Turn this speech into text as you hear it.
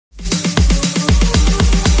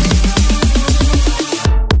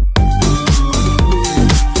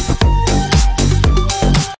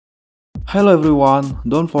Hello everyone,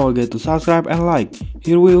 don't forget to subscribe and like.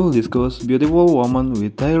 Here we will discuss beautiful women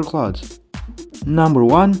with their clothes. Number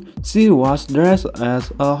 1. She was dressed as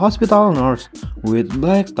a hospital nurse with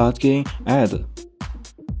black stockings added.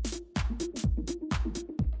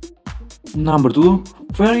 Number 2.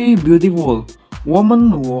 Very beautiful.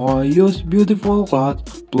 Women who use beautiful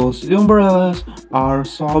clothes plus umbrellas are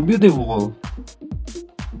so beautiful.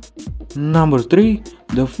 Number 3.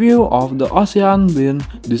 The view of the ocean behind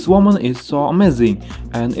this woman is so amazing,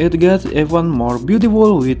 and it gets even more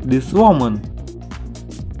beautiful with this woman.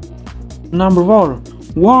 Number 4.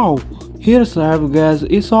 Wow! Her sharp gaze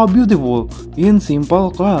is so beautiful in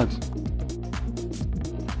simple clothes.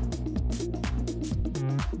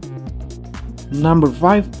 Number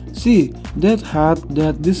 5. See, that hat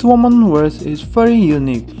that this woman wears is very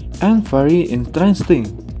unique and very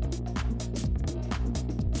interesting.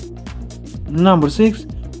 Number 6.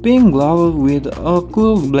 Pink gloves with a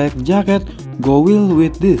cool black jacket go well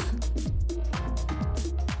with this.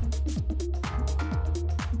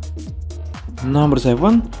 Number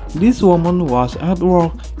 7. This woman was at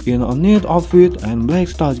work in a neat outfit and black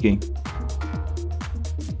stockings.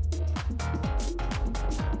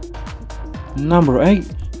 Number 8.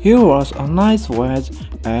 Here was a nice watch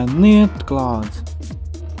and neat clothes.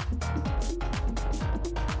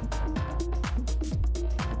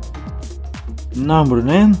 Number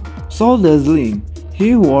 9. So dazzling.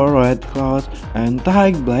 He wore red clothes and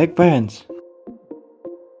tight black pants.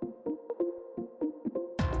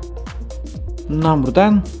 Number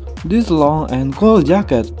 10. This long and cool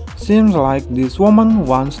jacket seems like this woman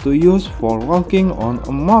wants to use for walking on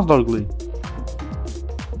a motorcycle.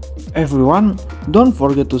 Everyone, don't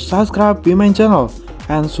forget to subscribe to my channel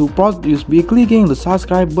and support us by clicking the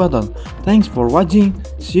subscribe button. Thanks for watching.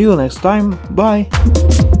 See you next time. Bye.